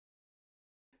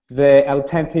the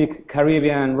authentic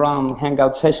Caribbean rum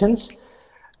hangout sessions.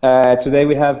 Today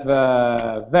we have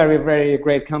a very, very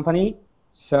great company.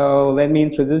 So let me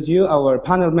introduce you our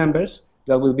panel members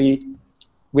that will be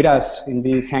with us in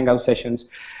these hangout sessions.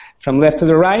 From left to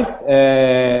the right,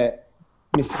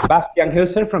 Mr. Bastian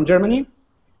Hilser from Germany.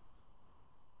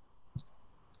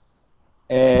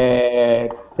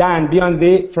 Dan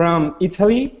Biondi from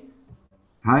Italy.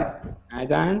 Hi. Hi,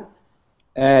 Dan.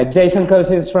 Jason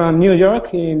Cousins from New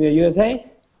York in the USA.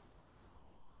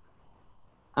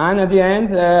 And at the end,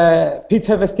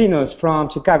 Peter Vestinos from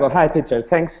Chicago. Hi, Peter.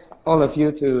 Thanks, all of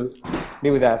you, to be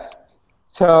with us.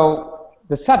 So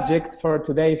the subject for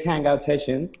today's hangout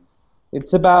session,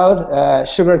 it's about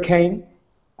sugarcane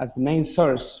as the main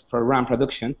source for rum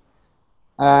production.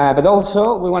 But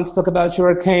also, we want to talk about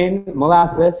sugarcane,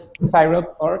 molasses,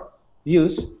 syrup, or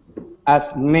use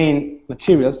as main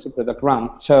materials to produce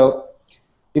rum. So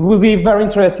it will be very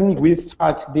interesting if we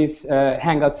start this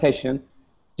hangout session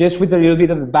just with a little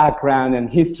bit of the background and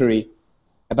history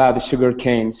about the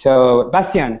sugarcane. So,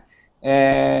 Bastian,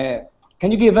 can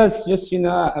you give us just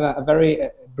a very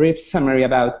brief summary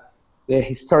about the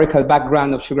historical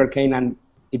background of sugarcane and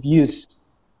its use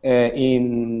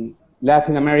in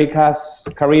Latin America,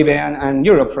 Caribbean, and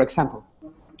Europe, for example?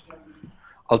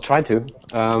 I'll try to.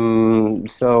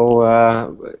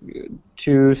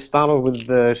 To start off with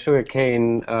the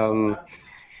sugarcane,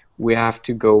 we have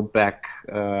to go back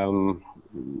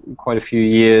quite a few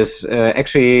years.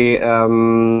 Actually,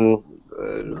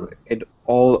 it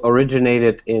all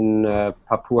originated in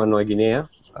Papua New Guinea.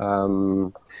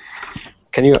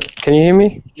 Can you hear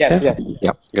me? Yes, yes.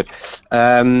 Yeah, good.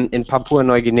 In Papua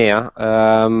New Guinea,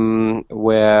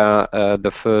 where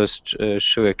the first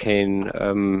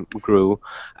sugarcane grew,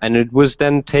 and it was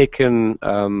then taken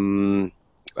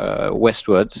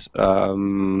westwards.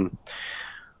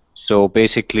 So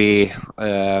basically,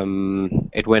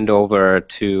 it went over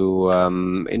to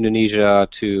Indonesia,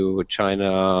 to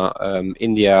China,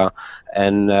 India,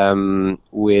 and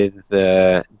with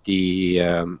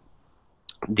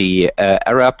the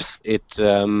Arabs, it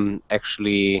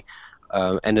actually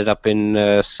ended up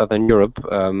in southern Europe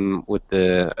with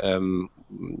the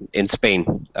in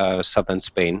Spain, southern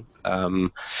Spain,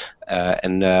 and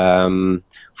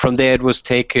from there it was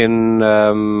taken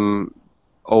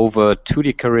over to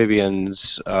the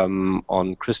Caribbeans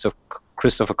on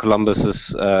Christopher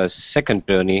Columbus's second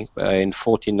journey in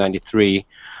 1493.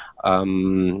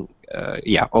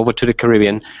 Over to the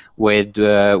Caribbean, where it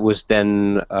was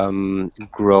then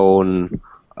grown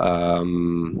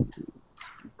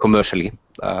commercially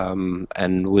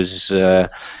and was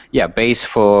base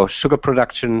for sugar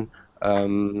production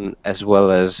as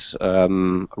well as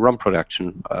rum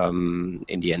production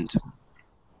in the end.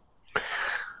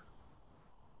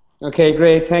 Okay,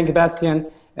 great. Thank you, Bastian.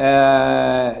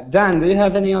 Dan, do you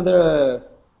have any other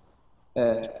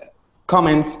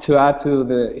comments to add to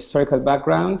the historical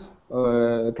background?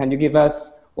 Or can you give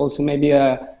us also maybe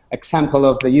an example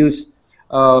of the use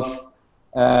of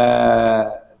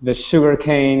the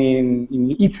sugarcane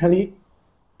in Italy?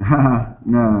 No,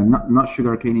 not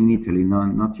sugarcane in Italy. No,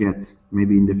 not yet.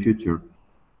 Maybe in the future.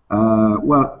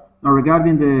 Well, now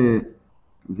regarding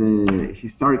the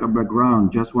historical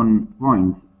background, just one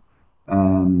point.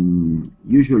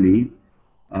 Usually,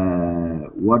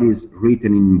 what is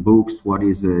written in books, what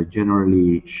is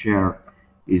generally shared,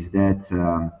 is that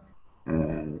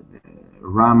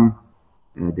rum,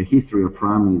 the history of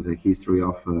rum is a history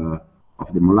of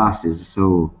the molasses,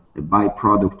 so the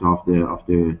byproduct of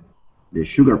the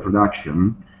sugar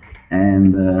production,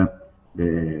 and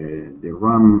the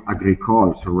rum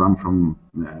agricole, so rum from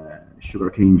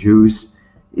sugarcane juice,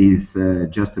 is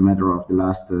just a matter of the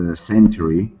last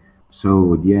century.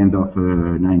 So the end of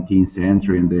 19th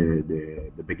century and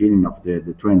the beginning of the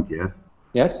 20th.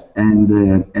 Yes. And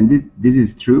this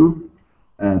is true,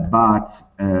 but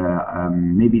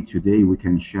maybe today we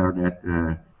can share that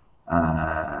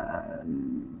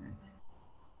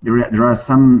there are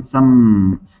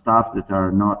some stuff that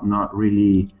are not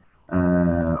really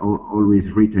always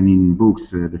written in books.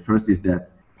 The first is that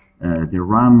the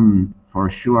rum, for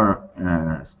sure,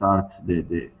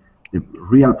 the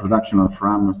real production of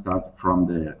rum starts from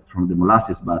the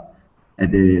molasses, but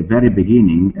at the very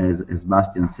beginning, as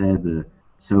Bastian said,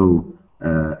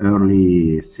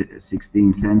 early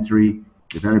 16th century,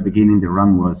 the very beginning, the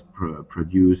rum was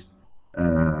produced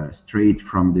straight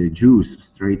from the juice,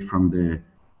 straight from the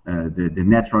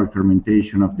natural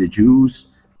fermentation of the juice,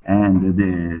 and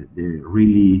the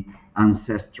really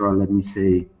ancestral, let me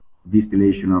say,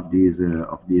 distillation of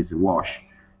this wash,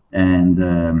 and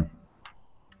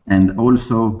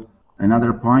also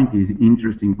another point is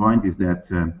interesting point is that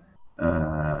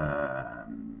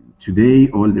today,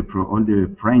 all the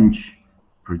French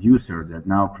producer that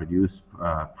now produce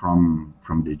from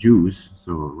the juice,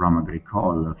 so rum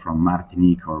agricole from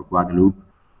Martinique or Guadeloupe,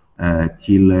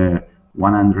 till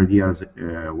 100 years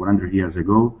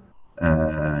ago,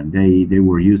 they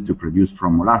were used to produce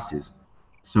from molasses.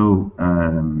 So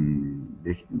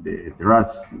there are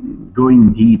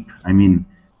going deep. I mean,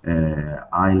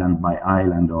 island by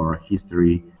island or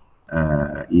history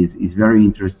is very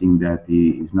interesting. That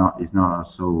is not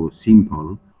so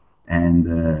simple, and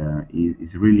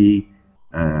is really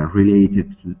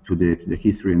related to the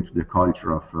history and to the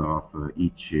culture of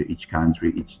each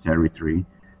country, each territory,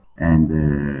 and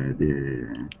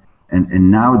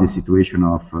and now the situation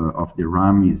of the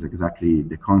rum is exactly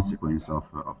the consequence of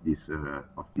this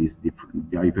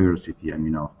different diversity. I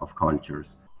mean, of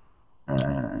cultures.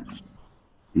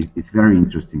 It's very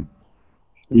interesting.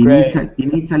 Great.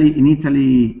 In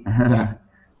Italy, Yeah.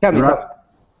 Tell me,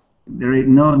 there is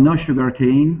no sugar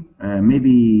cane.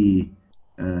 Maybe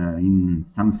in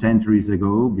some centuries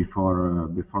ago,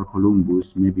 before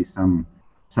Columbus, maybe some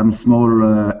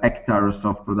small hectares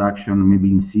of production,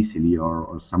 maybe in Sicily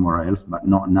or somewhere else, but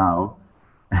not now.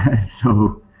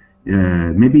 So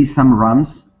maybe some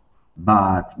rums,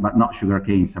 but not sugar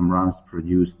cane. Some rums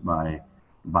produced by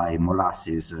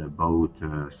molasses boat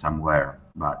somewhere,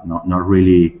 but not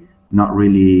really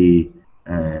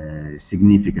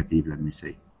significant, let me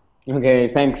say. Okay,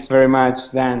 thanks very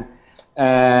much, Dan.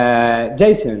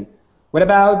 Jason, what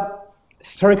about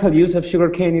historical use of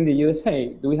sugarcane in the USA?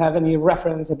 Do we have any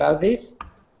reference about this?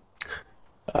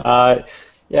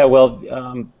 Yeah, well,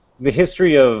 the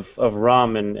history of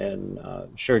rum and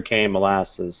sugarcane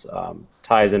molasses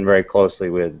ties in very closely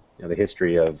with the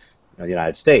history of the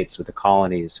United States, with the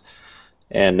colonies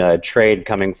and trade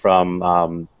coming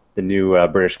from the new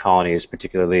British colonies,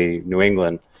 particularly New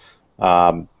England,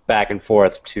 back and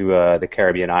forth to the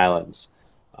Caribbean islands.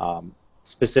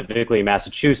 Specifically,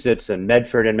 Massachusetts and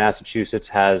Medford in Massachusetts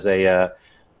has a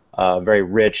very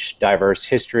rich, diverse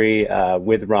history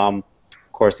with rum.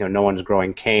 Of course, no one's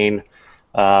growing cane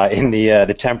in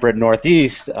the temperate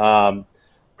Northeast,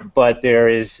 but there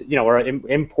is, we're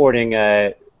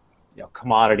importing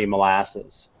commodity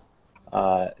molasses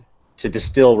to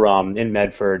distill rum in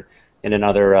Medford and in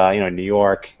other, New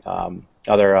York,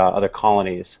 other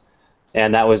colonies,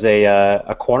 and that was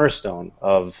a cornerstone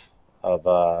of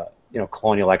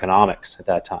colonial economics at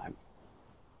that time.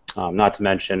 Not to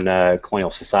mention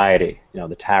colonial society,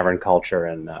 the tavern culture,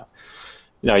 and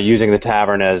using the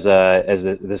tavern as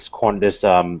this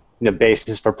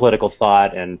basis for political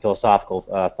thought and philosophical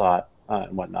thought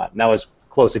and whatnot. And that was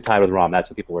closely tied with rum. That's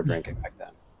what people were drinking back then.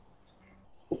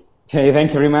 Okay, thank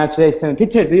you very much, Jason.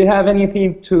 Peter, do you have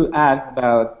anything to add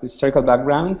about historical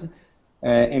background?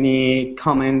 Any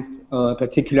comment,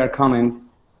 particular comment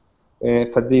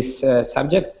for this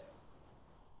subject?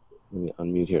 Let me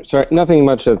unmute here. Sorry, nothing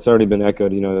much that's already been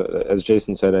echoed. As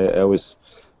Jason said, I always,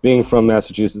 being from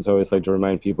Massachusetts, I always like to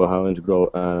remind people how integral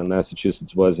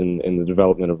Massachusetts was in the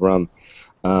development of rum,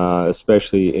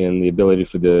 especially in the ability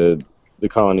for the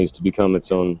colonies to become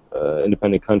its own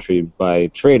independent country by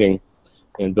trading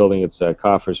and building its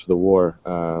coffers for the war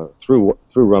through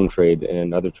rum trade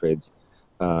and other trades.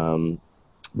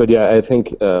 But yeah, I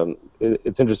think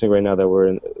it's interesting right now that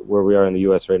we're where we are in the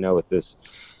U.S. right now with this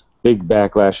big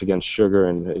backlash against sugar,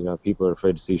 and people are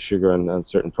afraid to see sugar on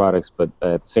certain products. But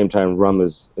at the same time, rum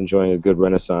is enjoying a good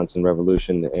renaissance and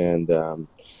revolution, and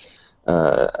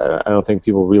I don't think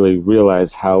people really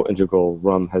realize how integral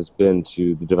rum has been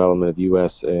to the development of the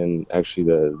U.S. and actually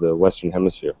the Western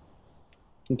Hemisphere.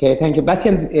 Okay, thank you.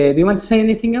 Bastian, do you want to say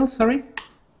anything else? Sorry.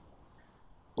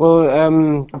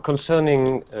 Well,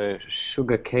 concerning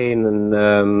sugarcane,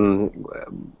 and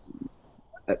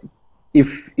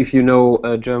if you know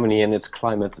Germany and its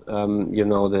climate,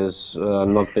 there's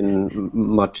not been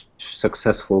much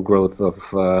successful growth of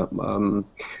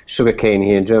sugarcane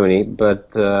here in Germany,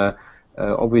 but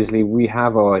obviously we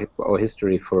have our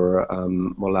history for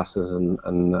molasses and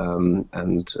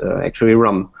actually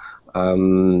rum.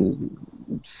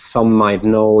 Some might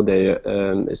know there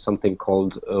is something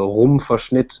called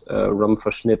Rumverschnitt,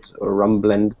 Rumverschnitt or rum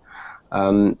blend,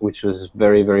 which was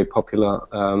very, very popular,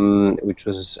 which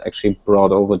was actually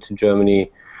brought over to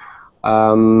Germany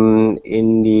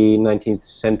in the 19th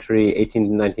century, 18th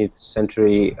and 19th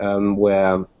century,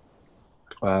 where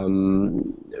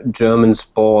Germans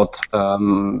bought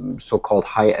so-called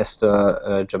high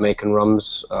ester Jamaican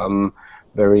rums,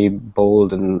 very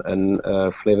bold and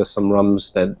flavorsome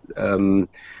rums that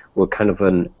were kind of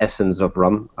an essence of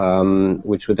rum,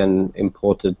 which were then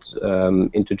imported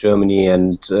into Germany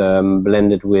and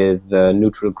blended with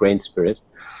neutral grain spirit.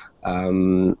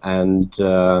 and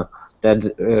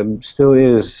that still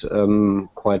is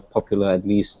quite popular, at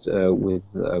least with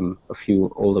a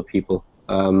few older people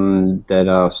that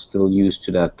are still used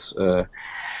to that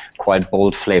quite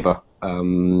bold flavor.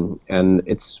 And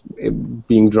it's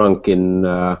being drunk in,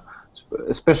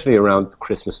 especially around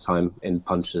Christmas time, in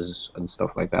punches and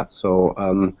stuff like that. So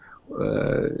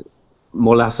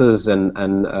molasses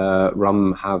and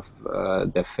rum have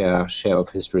their fair share of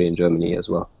history in Germany as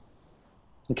well.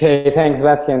 Okay, thanks,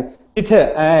 Sebastian.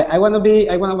 Peter, I want to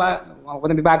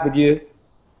be back with you,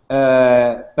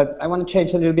 but I want to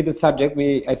change a little bit the subject.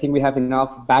 I think we have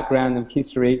enough background and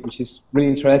history, which is really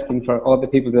interesting for all the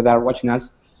people that are watching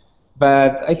us.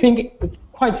 But I think it's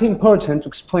quite important to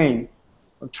explain,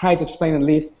 or try to explain at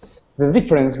least, the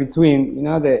difference between,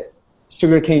 the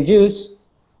sugarcane juice,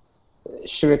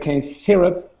 sugarcane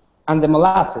syrup, and the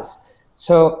molasses.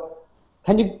 So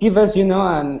can you give us,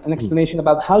 an explanation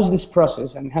about how is this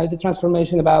process and how is the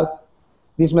transformation about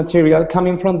this material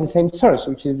coming from the same source,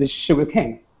 which is the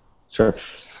sugarcane? Sure.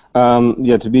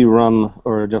 Yeah, to be rum,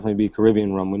 or definitely be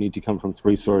Caribbean rum, we need to come from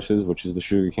three sources, which is the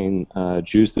sugarcane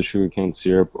juice, the sugarcane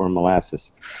syrup, or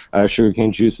molasses.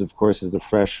 Sugarcane juice, of course, is the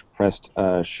fresh pressed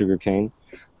sugarcane,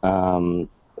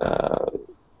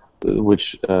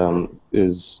 which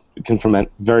can ferment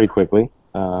very quickly.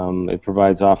 It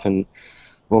provides often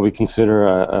what we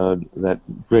consider that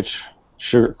rich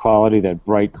sugar quality, that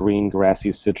bright green,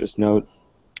 grassy citrus note,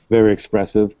 very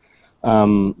expressive.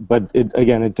 But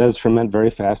it does ferment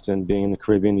very fast, and being in the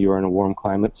Caribbean, you are in a warm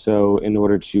climate, so in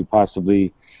order to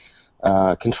possibly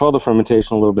control the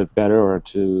fermentation a little bit better, or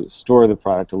to store the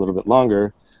product a little bit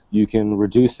longer, you can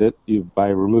reduce it by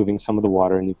removing some of the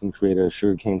water, and you can create a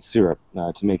sugarcane syrup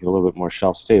to make it a little bit more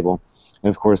shelf stable. And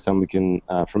of course, then we can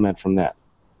ferment from that.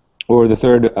 Or the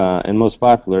third and most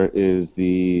popular is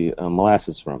the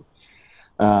molasses rum.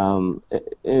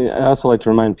 I also like to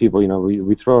remind people,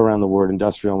 we throw around the word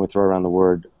industrial and we throw around the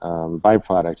word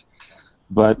byproduct,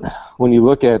 but when you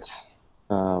look at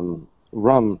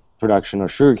rum production or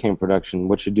sugarcane production,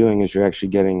 what you're doing is you're actually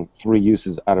getting three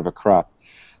uses out of a crop.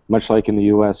 Much like in the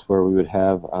U.S. where we would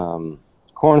have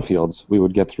cornfields, we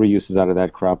would get three uses out of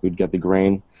that crop. We'd get the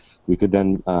grain, we could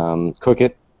then cook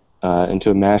it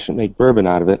into a mash and make bourbon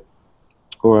out of it.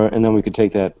 And then we could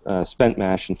take that spent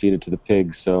mash and feed it to the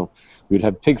pigs. So we'd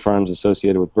have pig farms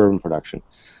associated with bourbon production.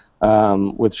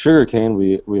 With sugarcane,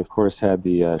 we of course had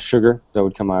the sugar that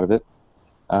would come out of it.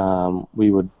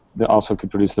 We would also could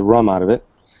produce the rum out of it,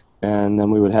 and then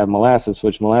we would have molasses,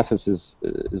 which molasses is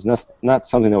not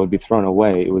something that would be thrown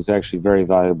away. It was actually very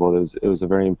valuable. It was a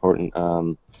very important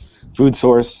food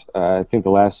source. I think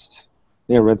I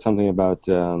read something about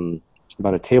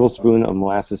a tablespoon of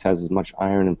molasses has as much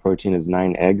iron and protein as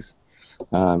 9 eggs.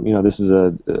 This is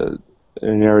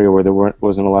an area where there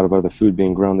wasn't a lot of other food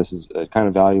being grown. This is kind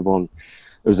of valuable, and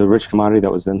it was a rich commodity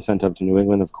that was then sent up to New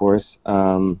England, of course.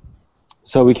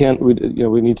 So we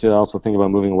need to also think about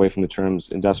moving away from the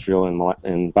terms industrial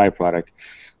and byproduct,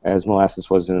 as molasses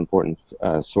was an important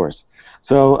source.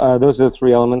 So those are the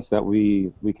three elements that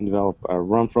we can develop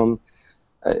rum from.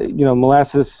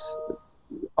 Molasses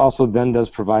also then does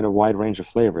provide a wide range of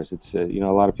flavors. It's a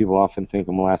lot of people often think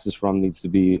a molasses rum needs to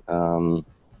be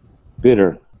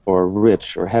bitter or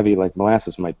rich or heavy like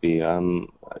molasses might be. On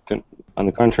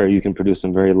the contrary, you can produce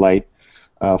some very light,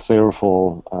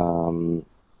 flavorful,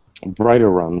 brighter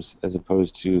rums as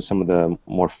opposed to some of the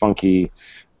more funky,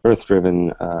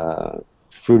 earth-driven,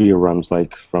 fruitier rums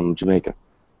like from Jamaica.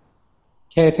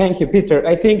 Okay, thank you, Peter.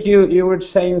 I think you were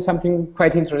saying something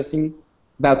quite interesting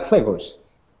about flavors.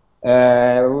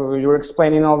 You were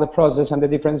explaining all the process and the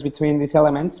difference between these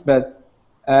elements, but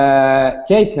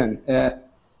Jason,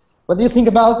 what do you think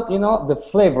about the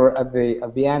flavor at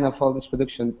the end of all this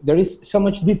production? There is so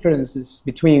much differences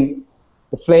between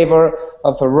the flavor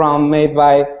of a rum made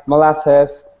by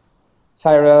molasses,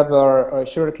 syrup, or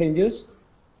sugarcane juice.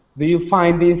 Do you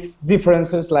find these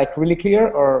differences like really clear,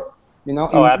 or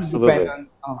Oh, absolutely.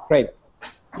 Oh, great.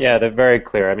 Yeah, they're very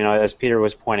clear. I mean, as Peter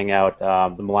was pointing out,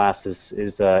 the molasses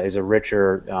is a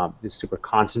richer, super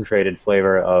concentrated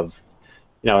flavor of,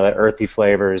 the earthy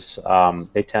flavors.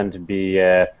 They tend to be,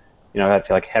 I feel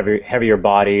like heavier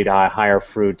bodied, higher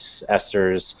fruits,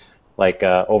 esters, like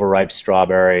overripe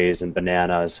strawberries and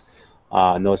bananas,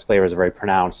 and those flavors are very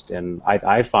pronounced. And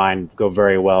I find go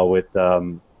very well with,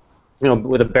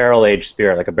 with a barrel aged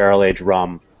spirit, like a barrel aged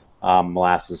rum,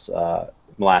 molasses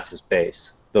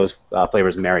base. Those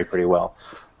flavors marry pretty well.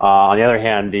 On the other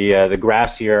hand, the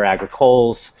grassier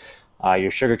agricoles, your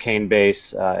sugarcane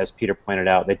base, as Peter pointed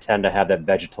out, they tend to have that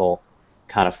vegetal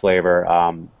kind of flavor.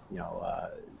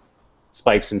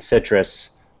 Spikes in citrus,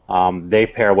 They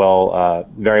pair well,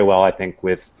 very well, I think,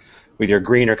 with your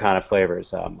greener kind of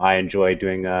flavors. I enjoy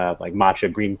doing like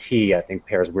matcha green tea. I think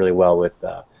pairs really well with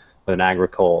an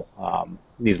agricole.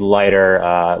 These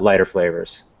lighter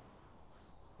flavors.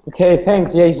 Okay,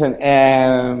 thanks, Jason.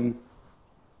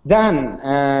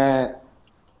 Dan,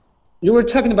 you were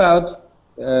talking about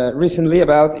recently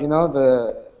about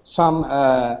the some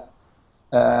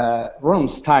rum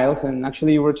styles, and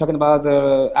actually you were talking about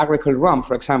the agricole rum,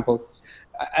 for example.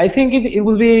 I think it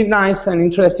will be nice and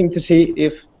interesting to see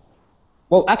if,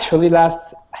 well, actually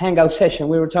last hangout session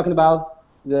we were talking about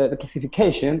the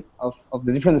classification of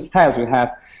the different styles we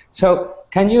have. So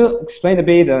can you explain a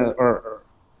bit or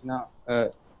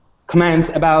comment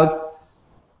about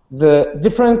the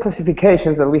different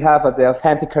classifications that we have at the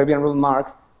authentic Caribbean rule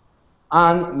mark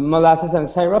on molasses and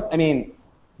syrup? I mean,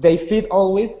 they fit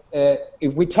always.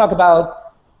 If we talk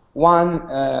about one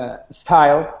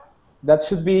style, that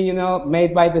should be,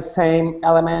 made by the same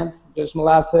element, just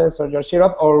molasses or your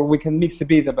syrup, or we can mix a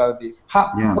bit about this.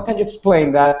 How can you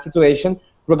explain that situation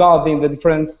regarding the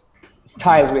different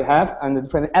styles we have and the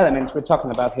different elements we're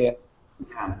talking about here?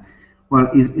 Yeah. Well,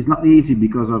 it's not easy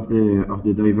because of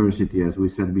the diversity, as we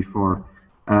said before.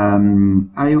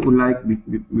 I would like,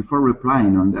 before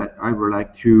replying on that, I would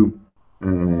like to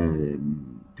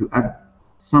add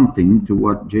something to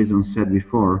what Jason said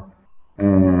before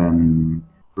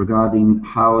regarding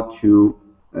how to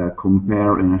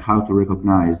compare and how to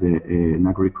recognize an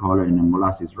agricole and a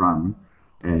molasses rum,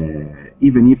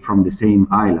 even if from the same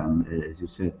island, as you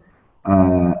said.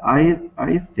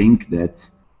 I think that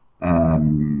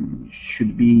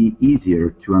should be easier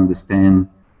to understand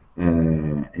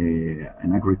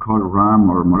an agricole rum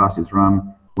or molasses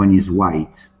rum when it's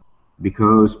white,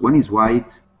 because when it's white,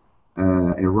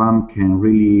 a rum can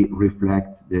really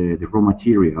reflect the raw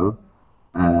material.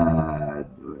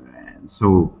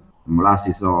 So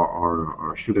molasses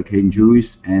or sugarcane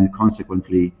juice, and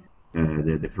consequently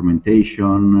the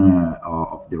fermentation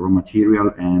of the raw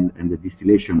material and the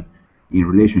distillation in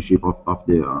relationship of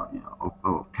the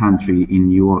country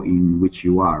in which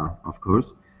you are, of course.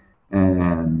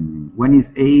 When it's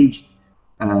aged,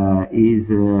 is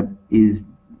a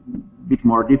bit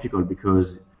more difficult,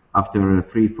 because after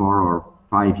 3, 4, or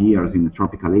 5 years in the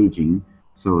tropical aging,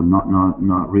 so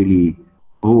not really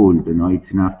old,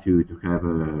 it's enough to have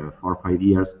 4 or 5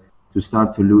 years to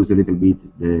start to lose a little bit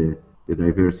the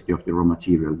diversity of the raw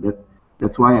material.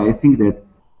 That's why I think that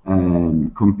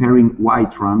comparing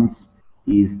white rums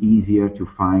is easier to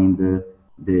find the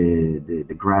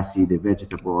grassy, the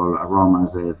vegetable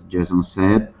aromas, as Jason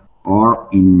said, or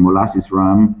in molasses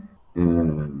rum,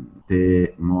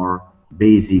 the more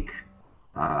basic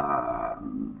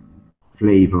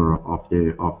flavor of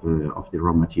the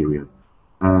raw material.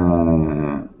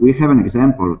 We have an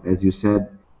example, as you said,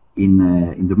 in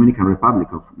Dominican Republic.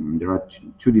 There are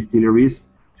two distilleries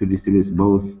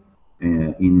both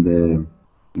in the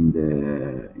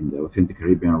authentic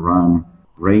Caribbean rum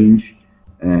range.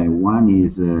 One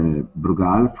is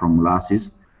Brugal from molasses,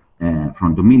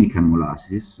 from Dominican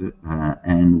molasses,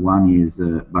 and one is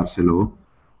Barceló,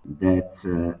 that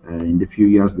in the few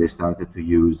years they started to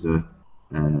use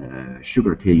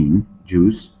sugarcane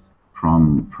juice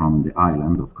from the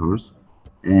island, of course.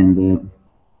 And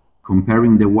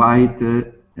comparing the white,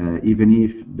 even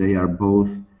if they are both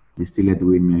distilled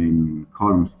in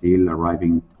column still,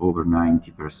 arriving over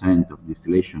 90% of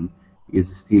distillation,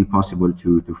 is still possible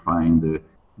to find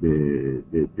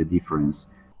the difference.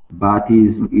 But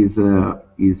is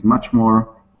much more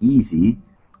easy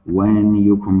when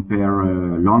you compare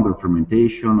longer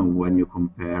fermentation, or when you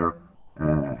compare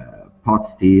pot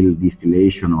still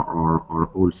distillation, or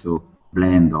also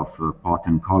blend of pot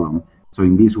and column. So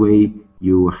in this way,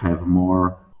 you have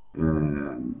more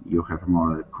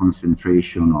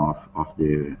concentration of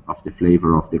the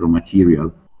flavor of the raw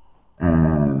material.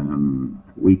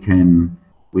 We can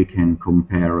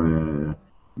compare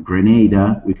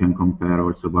Grenada. We can compare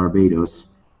also Barbados.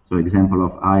 So example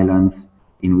of islands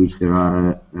in which there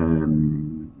are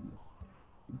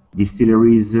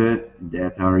distilleries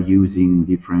that are using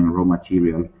different raw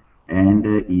material, and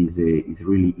is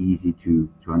really easy to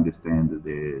understand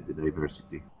the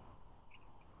diversity.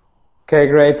 Okay,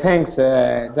 great, thanks,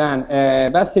 Dan.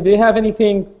 Basti, do you have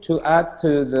anything to add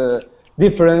to the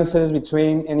differences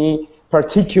between any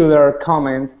particular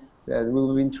comment that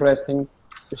will be interesting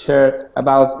to share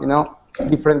about,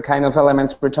 different kind of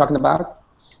elements we're talking about?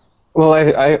 Well,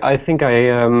 I think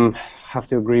I have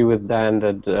to agree with Dan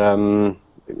that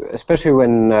especially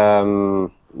when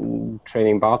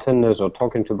training bartenders or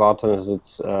talking to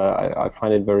bartenders, I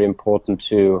find it very important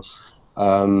to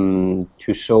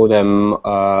to show them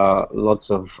lots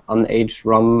of unaged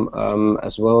rum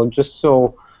as well, just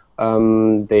so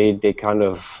they kind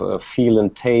of feel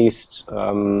and taste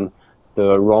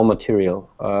the raw material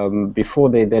before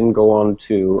they then go on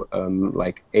to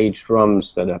like aged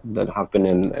rums that have been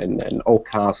in oak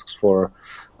casks for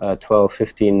 12,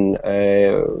 15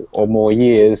 or more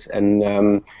years,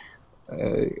 and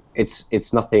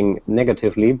it's nothing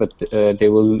negatively, but they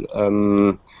will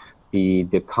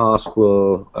the cask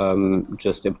will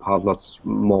just impart lots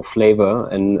more flavor,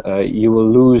 and you will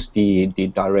lose the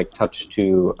direct touch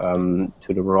to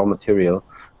the raw material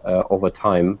over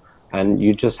time, and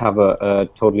you just have a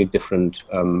totally different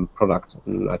product.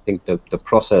 And I think that the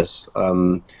process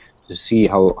to see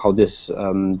how this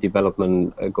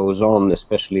development goes on,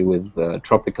 especially with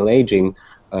tropical aging,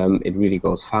 it really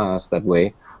goes fast that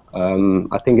way.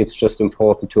 I think it's just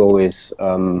important to always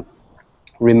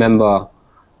remember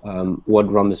what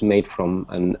rum is made from,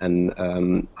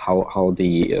 and how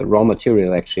the raw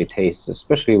material actually tastes,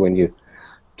 especially when you're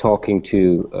talking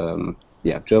to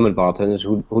German bartenders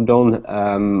who don't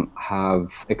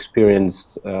have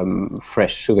experienced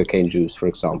fresh sugarcane juice, for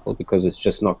example, because it's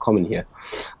just not common here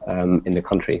in the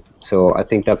country. So I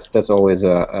think that's always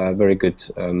a very good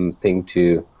thing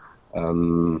to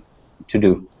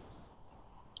do.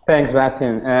 Thanks,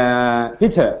 Bastian.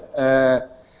 Peter,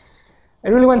 I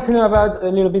really want to know about a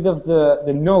little bit of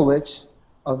the knowledge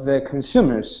of the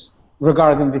consumers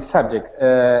regarding this subject.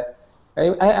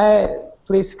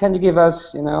 Please, can you give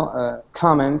us,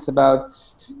 comments about,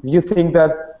 you think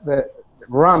that the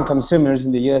rum consumers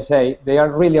in the USA, they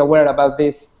are really aware about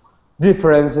these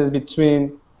differences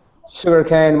between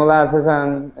sugarcane, molasses,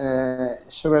 and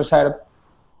sugar syrup?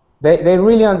 They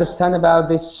really understand about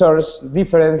these source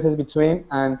differences between,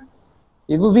 and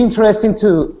it would be interesting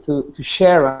to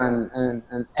share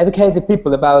and educate the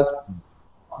people about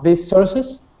these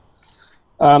sources.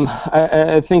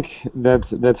 I think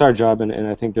that's our job, and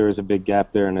I think there is a big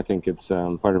gap there, and I think it's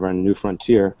part of our new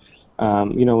frontier.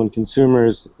 When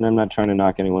consumers, and I'm not trying to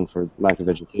knock anyone for lack of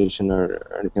education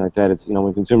or anything like that, it's,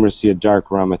 when consumers see a dark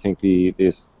rum, I think the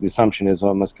assumption is,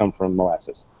 well, it must come from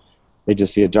molasses. They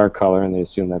just see a dark color and they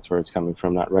assume that's where it's coming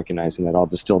from, not recognizing that all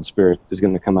distilled spirit is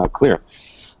going to come out clear.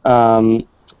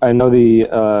 I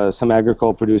know some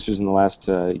agricole producers in the last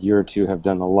year or two have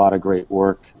done a lot of great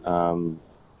work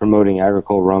promoting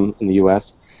agricole rum in the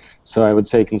U.S. So I would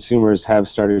say consumers have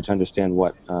started to understand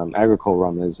what agricole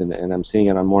rum is, and I'm seeing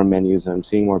it on more menus, and I'm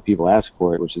seeing more people ask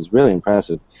for it, which is really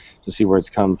impressive to see where it's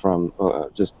come from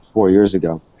just 4 years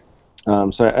ago.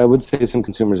 So I would say some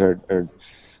consumers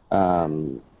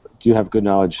do have good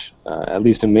knowledge, at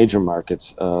least in major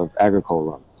markets, of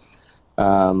agricole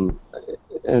rum.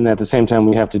 And at the same time,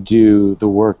 we have to do the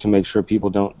work to make sure people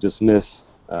don't dismiss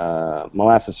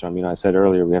molasses rum. I said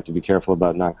earlier we have to be careful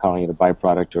about not calling it a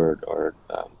byproduct or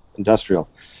industrial.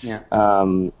 Yeah.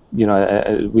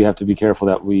 We have to be careful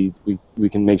that we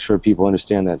can make sure people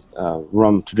understand that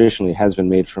rum traditionally has been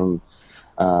made from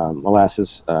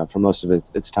molasses for most of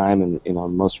its time, and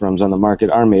most rums on the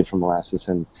market are made from molasses,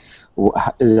 and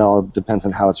it all depends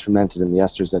on how it's fermented and the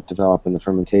esters that develop in the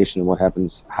fermentation and what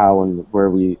happens, how and where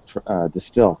we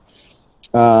distill.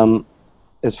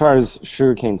 As far as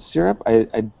sugarcane syrup,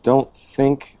 I don't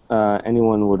think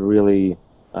anyone would really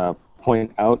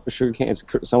point out a sugarcane.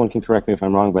 Someone can correct me if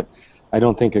I'm wrong, but I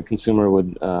don't think a consumer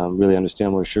would really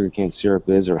understand what a sugarcane syrup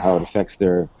is or how it affects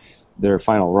their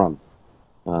final rum.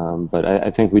 But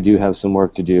I think we do have some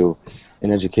work to do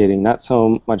in educating not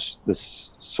so much the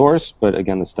source, but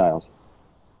again the styles.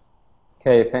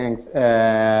 Okay, thanks.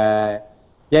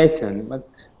 Jason,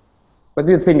 what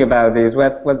do you think about this?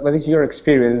 What is your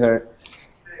experience or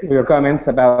your comments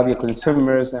about your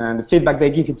consumers and the feedback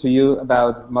they give to you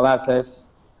about molasses,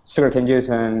 sugarcane juice,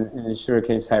 and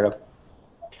sugarcane syrup?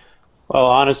 Well,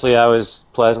 honestly, I was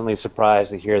pleasantly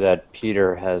surprised to hear that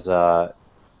Peter has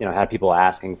had people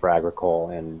asking for agricole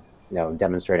and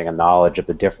demonstrating a knowledge of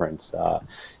the difference.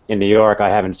 In New York, I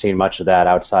haven't seen much of that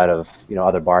outside of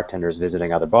other bartenders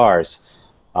visiting other bars.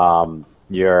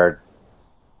 You're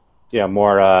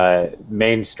more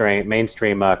mainstream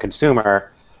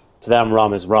consumer. To them,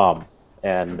 rum is rum,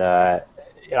 and I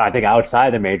think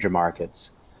outside the major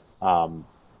markets,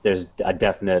 there's a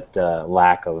definite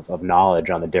lack of knowledge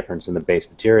on the difference in the base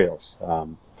materials.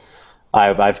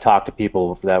 I've talked to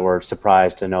people that were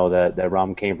surprised to know that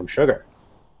rum came from sugar,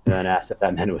 and then asked if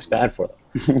that meant it was bad for them.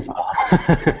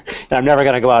 And I'm never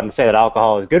going to go out and say that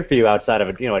alcohol is good for you outside of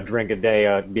a drink a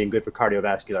day being good for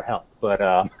cardiovascular health. But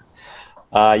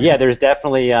yeah, there's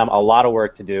definitely a lot of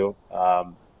work to do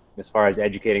as far as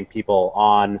educating people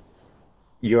on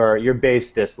your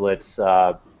base distillates,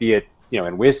 be it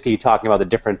in whiskey, talking about the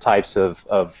different types of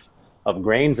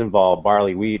grains involved,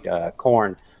 barley, wheat,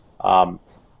 corn, to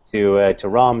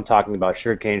rum, talking about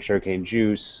sugarcane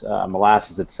juice,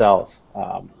 molasses itself.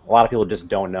 A lot of people just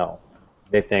don't know.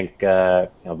 They think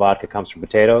vodka comes from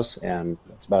potatoes, and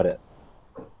that's about it.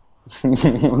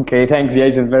 Okay, thanks,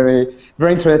 Jason. Very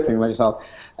interesting, myself.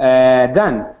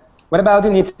 Dan, what about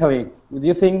in Italy? Do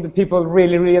you think the people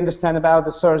really understand about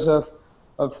the source of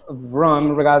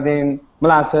rum regarding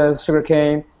molasses,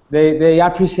 sugarcane? They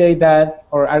appreciate that,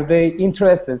 or are they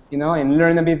interested, and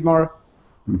learn a bit more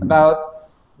about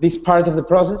this part of the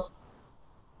process?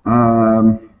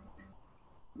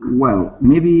 Well,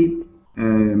 maybe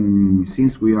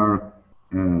since we are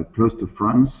close to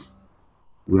France,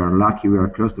 we are lucky we are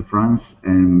close to France,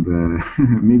 and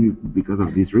maybe because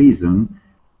of this reason,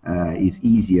 it's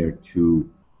easier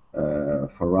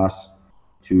for us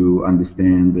to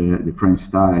understand the French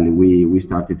style. We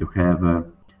started to have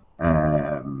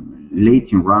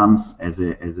late in rums as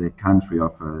a country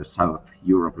of South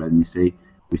Europe, let me say.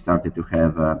 We started to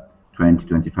have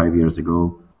 20-25 years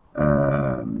ago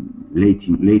late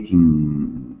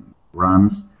in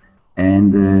rums,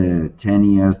 and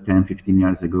 10-15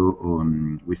 years ago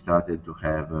we started to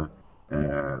have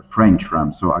French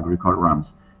rums, so agricole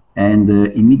rums, and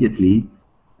immediately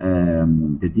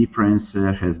the difference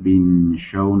has been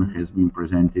shown, has been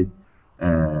presented,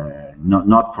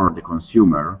 not for the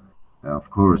consumer, of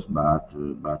course, but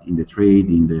in the trade,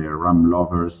 in the rum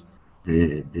lovers.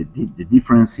 The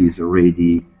difference is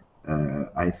already,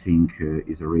 I think,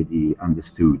 is already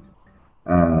understood.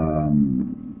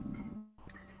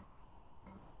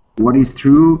 What is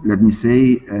true, let me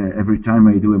say, every time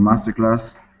I do a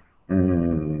masterclass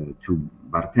to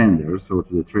bartenders, so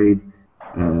to the trade,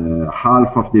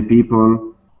 half of the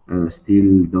people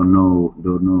still don't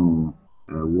know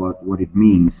what it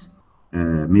means.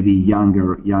 Maybe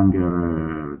younger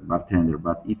bartender,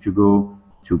 but if you go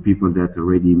to people that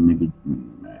already maybe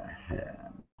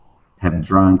have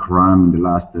drunk rum in the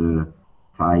last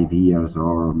 5 years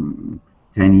or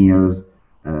 10 years,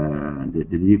 the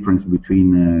difference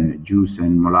between juice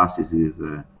and molasses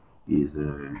is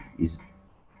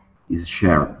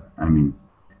shared. I mean,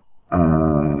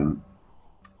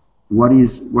 what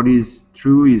is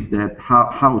true is that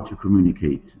how to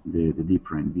communicate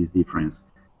this difference,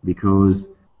 because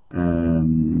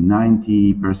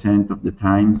 90% of the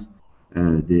times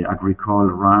the agricole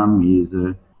rum is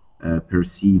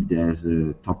perceived as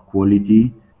top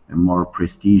quality, more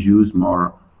prestigious,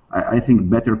 more, I think,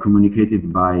 better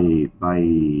communicated by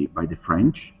the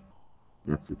French.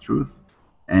 That's the truth.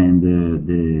 And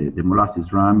the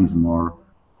molasses rum is more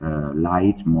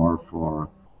light, more for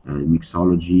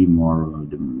mixology, more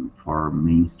for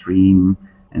mainstream,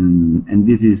 and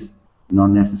this is not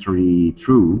necessarily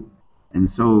true. And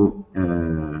so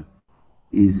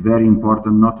is very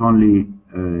important, not only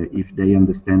if they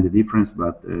understand the difference,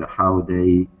 but how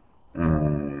they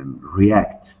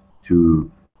react to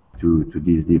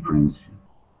this difference.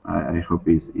 I hope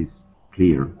is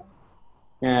clear.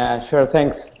 Yeah, sure.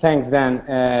 Thanks, Dan.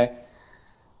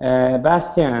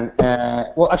 Bastian.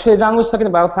 Well, actually, Dan was talking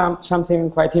about something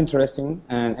quite interesting,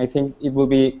 and I think it will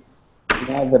be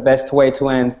the best way to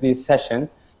end this session.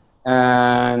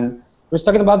 And we're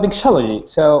talking about mixology.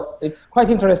 So it's quite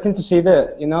interesting to see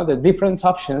the different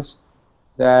options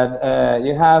that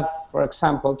you have, for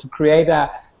example, to create a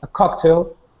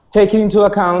cocktail, taking into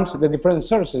account the different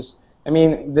sources. I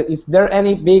mean, is there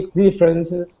any big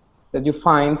differences that you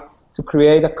find to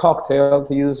create a cocktail,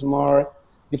 to use more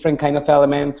different kind of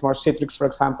elements, more citrics, for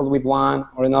example, with one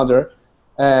or another,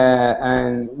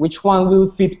 and which one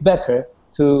will fit better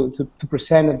to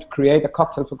present and to create a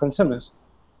cocktail for consumers?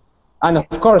 And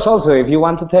of course, also, if you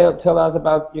want to tell us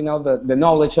about the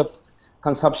knowledge of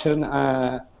consumption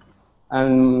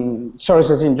and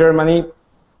sources in Germany,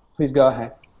 please go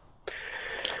ahead.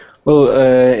 Well,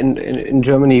 in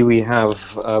Germany we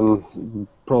have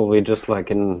probably just like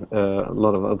in a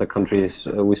lot of other countries,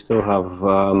 we still have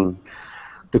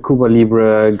the Cuba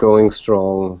Libre going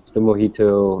strong, the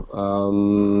Mojito.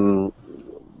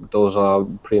 Those are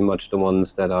pretty much the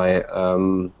ones that are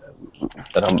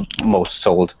most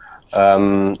sold.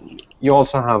 You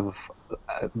also have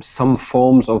some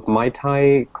forms of Mai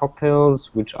Tai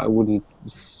cocktails, which I wouldn't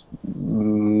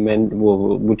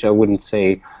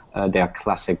say they are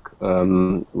classic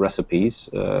recipes,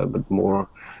 but more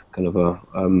kind of a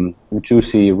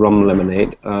juicy rum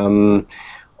lemonade.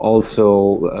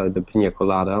 Also, the Pina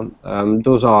Colada.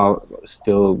 Those are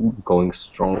still going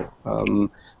strong.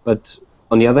 But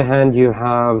on the other hand, you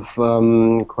have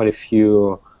quite a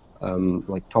few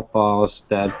like top bars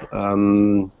that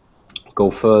go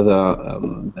further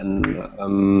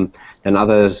than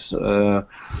others.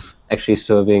 Actually,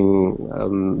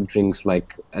 serving drinks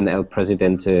like an El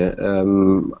Presidente.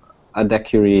 A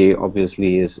daiquiri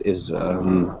obviously is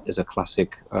a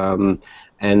classic,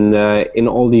 and in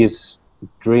all these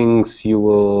drinks you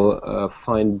will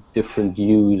find different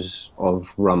use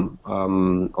of rum,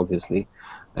 obviously.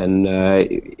 And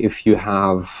if you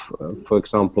have, for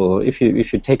example, if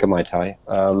you take a Mai Tai,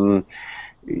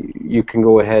 you can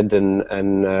go ahead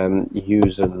and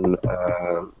use an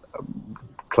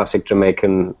classic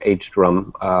Jamaican aged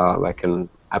rum, like an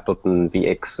Appleton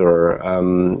VX or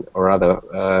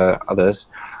others,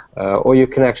 or you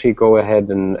can actually go ahead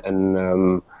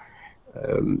and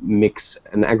mix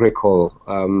an agricole,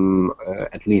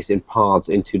 at least in parts,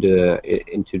 into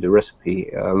the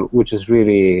recipe, which is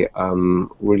really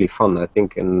really fun, I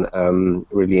think, and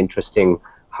really interesting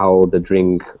how the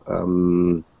drink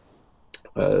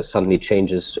suddenly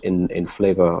changes in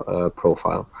flavor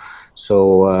profile.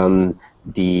 So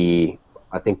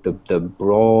I think the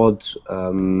broad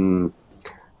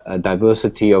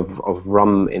diversity of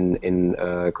rum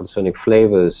in concerning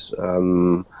flavors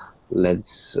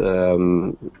lets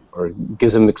or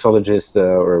gives a mixologist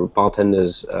or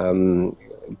bartenders a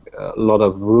lot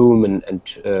of room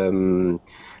and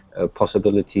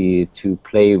possibility to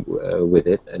play with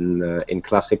it, and in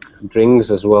classic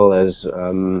drinks as well as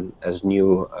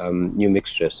new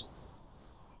mixtures.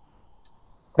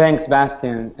 Thanks,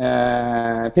 Bastian.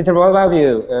 Peter, what about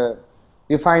you? Do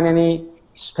you find any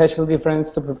special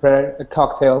difference to prepare a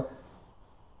cocktail,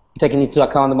 taking into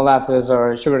account the molasses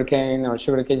or sugarcane or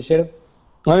sugarcane syrup?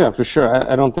 Oh yeah, for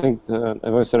sure. I don't think,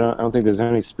 as I said, I don't think there's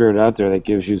any spirit out there that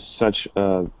gives you such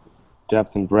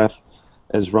depth and breadth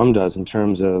as rum does in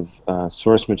terms of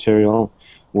source material,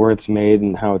 where it's made,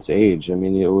 and how it's aged. I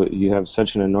mean, you have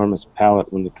such an enormous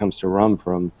palette when it comes to rum,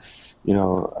 from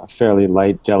a fairly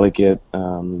light, delicate,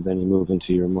 then you move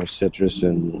into your more citrus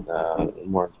and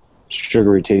more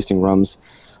sugary tasting rums,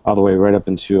 all the way right up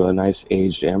into a nice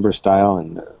aged amber style,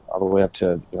 and all the way up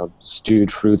to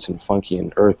stewed fruits and funky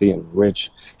and earthy and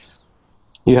rich.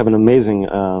 You have an amazing,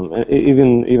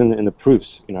 even in the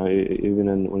proofs,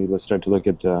 even when you start to look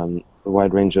at the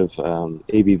wide range of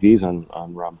ABVs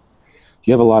on rum,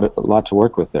 you have a lot to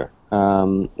work with there.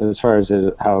 As far as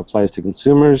how it applies to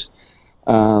consumers,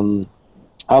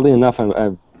 oddly enough,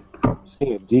 I've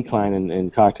seen a decline in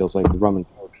cocktails like the rum and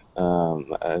coke.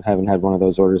 I haven't had one of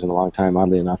those orders in a long time,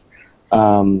 oddly enough.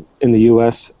 In the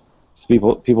U.S.,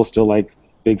 people still like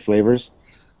big flavors.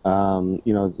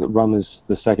 Rum is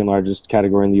the second largest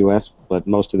category in the U.S., but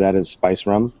most of that is spice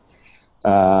rum.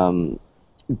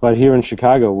 But here in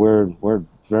Chicago, we're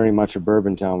very much a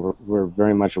bourbon town. We're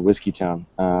very much a whiskey town.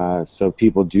 So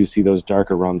people do see those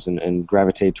darker rums and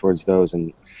gravitate towards those.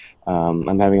 And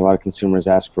I'm having a lot of consumers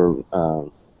ask for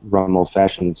rum old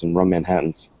fashions and rum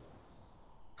Manhattans.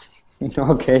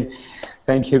 Okay,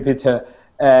 thank you, Peter.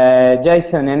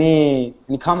 Jason, any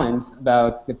comment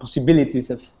about the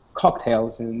possibilities of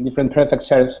cocktails and different perfect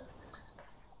serves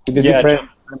with the different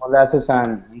molasses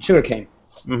and sugarcane?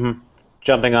 Mm-hmm.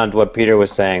 Jumping on to what Peter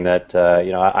was saying, that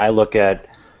I look at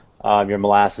your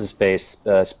molasses-based,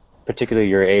 particularly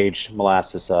your aged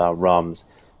molasses rums,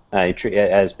 you treat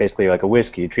it as basically like a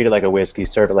whiskey. You treat it like a whiskey,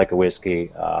 serve it like a whiskey.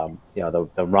 The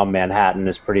rum Manhattan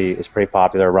is pretty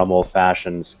popular. Rum old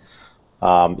fashions.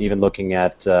 Even looking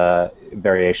at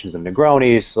variations of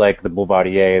Negronis, like the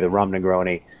Boulevardier, the rum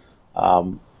Negroni,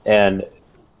 and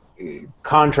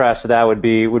contrast to that would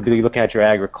be looking at your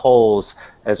agricoles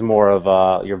as more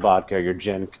of your vodka, your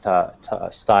gin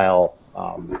style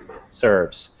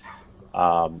serves.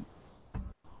 And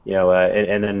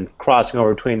then crossing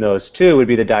over between those two would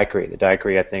be the daiquiri. The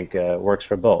daiquiri, I think, works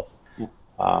for both.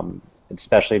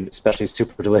 Especially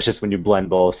super delicious when you blend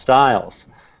both styles.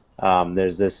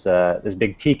 There's this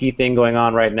big tiki thing going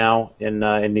on right now in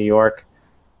New York,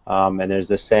 and there's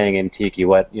this saying in tiki,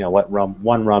 what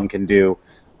one rum can do,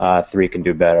 three can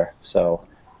do better. So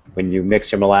when you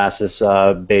mix your molasses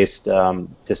based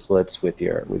distillates with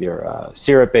your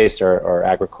syrup based or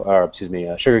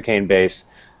sugarcane base,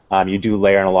 you do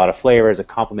layer in a lot of flavors that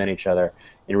complement each other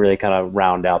and really kind of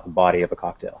round out the body of a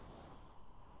cocktail.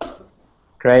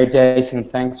 Great, Jason.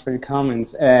 Thanks for your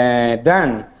comments.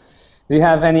 Dan, do you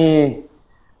have any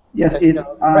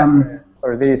preference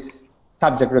for this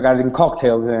subject regarding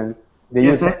cocktails and the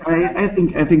use? I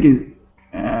think it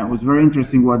was very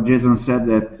interesting what Jason said,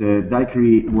 that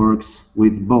daiquiri works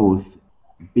with both,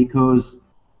 because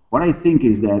what I think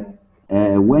is that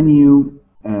when you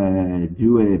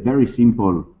do a very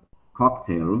simple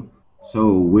cocktail,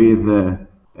 so with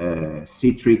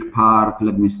citric part,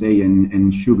 let me say,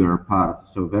 and sugar part,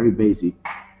 so very basic,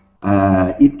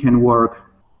 It can work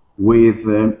with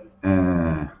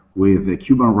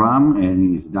Cuban rum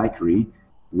and its daiquiri,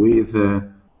 with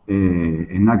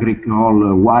an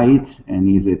agricole white and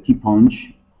is a tea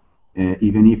punch,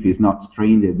 even if it's not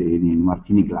strained in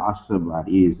martini glass, but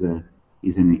is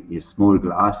in a small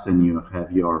glass, and you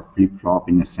have your flip-flop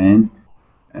in the sand.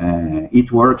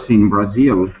 It works in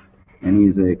Brazil and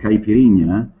is a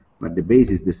caipirinha, but the base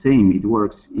is the same. It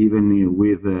works even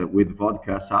with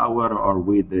vodka sour or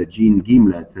with gin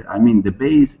gimlet. I mean, the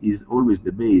base is always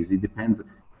the base. It depends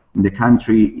on the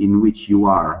country in which you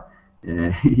are.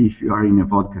 If you are in a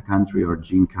vodka country or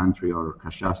gin country or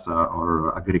cachaça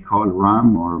or agricole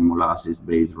rum or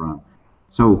molasses-based rum.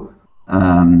 So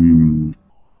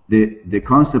the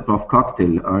concept of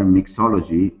cocktail or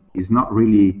mixology is not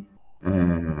really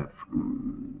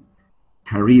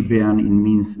Caribbean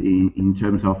in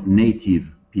terms of native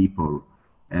people,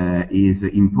 is an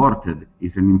imported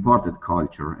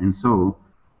culture, and so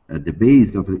the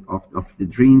base of the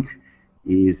drink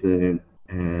is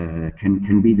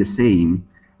can be the same.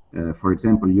 For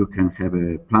example, you can have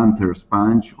a planter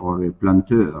sponge or a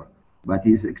planteur, but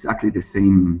it's exactly the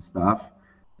same stuff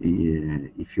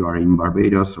if you are in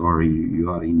Barbados or you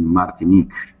are in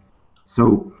Martinique.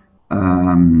 So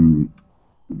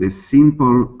the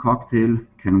simple cocktail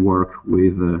can work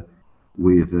with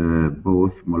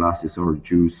both molasses or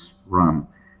juice rum.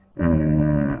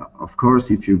 Of course,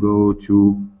 if you go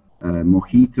to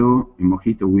mojito, a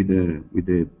mojito with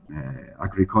the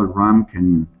agricole rum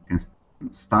can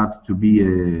start to be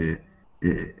a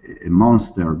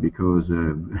monster, because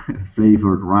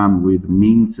flavored rum with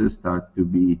mints start to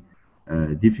be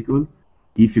difficult.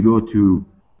 If you go to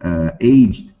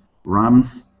aged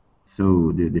rums,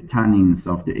 so the tannins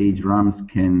of the aged rums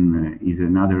is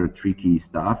another tricky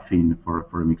stuff for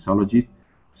a mixologist.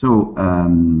 So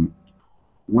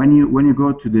when you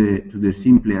go to the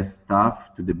simplest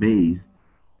stuff, to the base,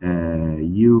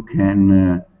 you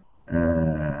can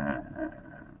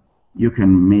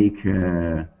make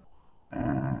a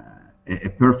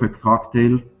perfect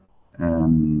cocktail,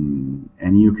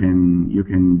 and you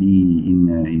can be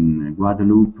in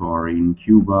Guadeloupe or in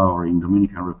Cuba or in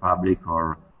Dominican Republic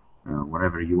or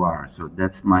wherever you are. So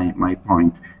that's my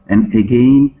point. And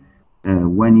again,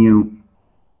 when you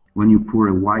pour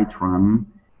a white rum,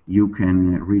 you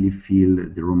can really feel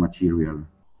the raw material.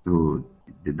 So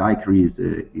the daiquiri is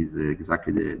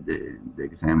exactly the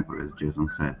example, as Jason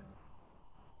said.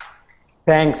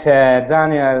 Thanks,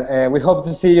 Daniel. We hope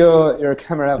to see your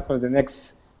camera for the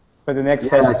next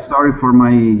session. Sorry for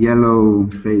my yellow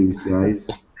face, guys.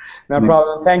 No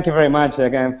problem. Thank you very much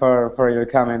again for your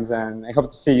comments, and I hope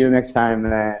to see you next time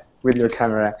with your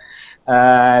camera.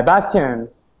 Bastian,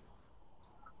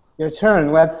 your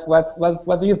turn.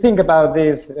 What do you think about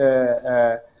this?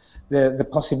 The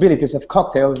possibilities of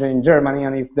cocktails in Germany,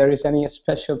 and if there is any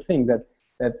special thing that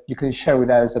you can share with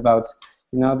us about,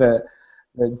 the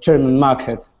German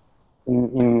market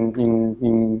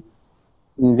in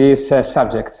this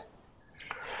subject.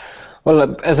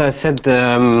 Well, as I said,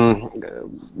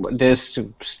 there's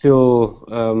still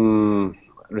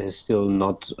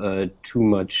not too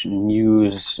much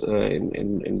news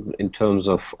in terms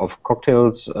of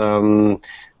cocktails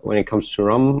when it comes to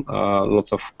rum.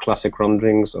 Lots of classic rum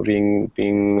drinks are being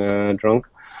drunk,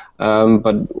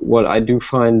 but what I do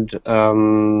find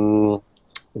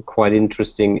quite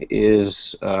interesting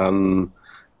is a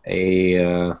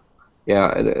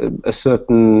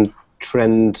certain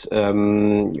trend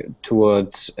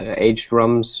towards aged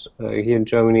rums here in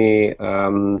Germany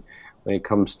when it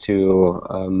comes to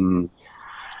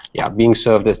being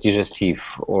served as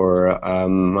digestif or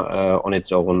on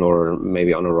its own, or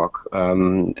maybe on a rock.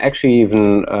 Actually,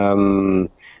 even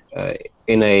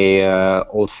in a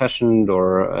old-fashioned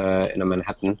or in a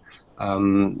Manhattan,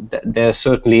 there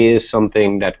certainly is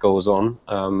something that goes on.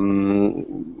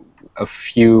 A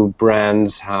few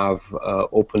brands have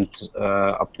opened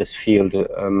up this field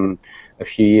a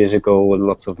few years ago with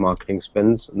lots of marketing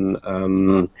spends, and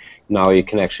now you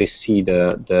can actually see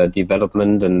the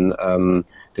development, and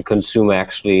the consumer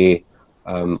actually,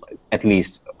 at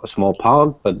least a small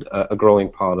part, but a growing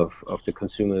part of the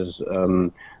consumers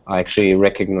are actually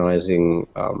recognizing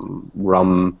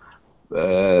rum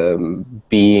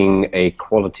being a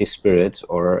quality spirit,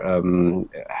 or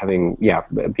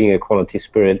being a quality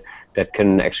spirit that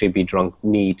can actually be drunk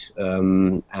neat,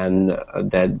 and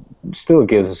that still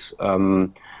gives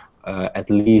at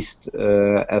least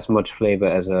as much flavor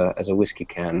as a whiskey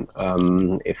can,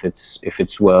 if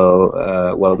it's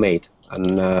well made.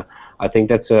 And I think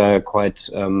that's a quite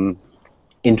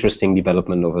interesting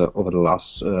development over the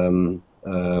last 5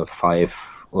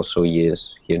 or so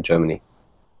years here in Germany.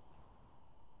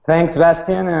 Thanks,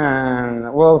 Bastian,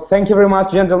 and well, thank you very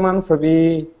much, gentlemen, for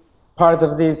being part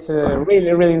of this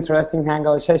really, really interesting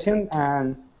hangout session.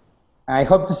 And I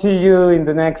hope to see you in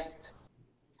the next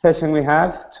session we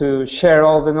have to share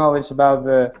all the knowledge about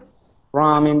the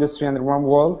rum industry and the rum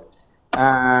world.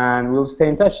 And we'll stay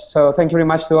in touch. So thank you very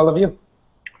much to all of you.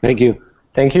 Thank you.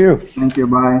 Thank you. Thank you.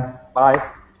 Bye.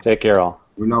 Bye. Take care, all.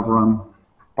 We love rum.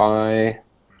 Bye.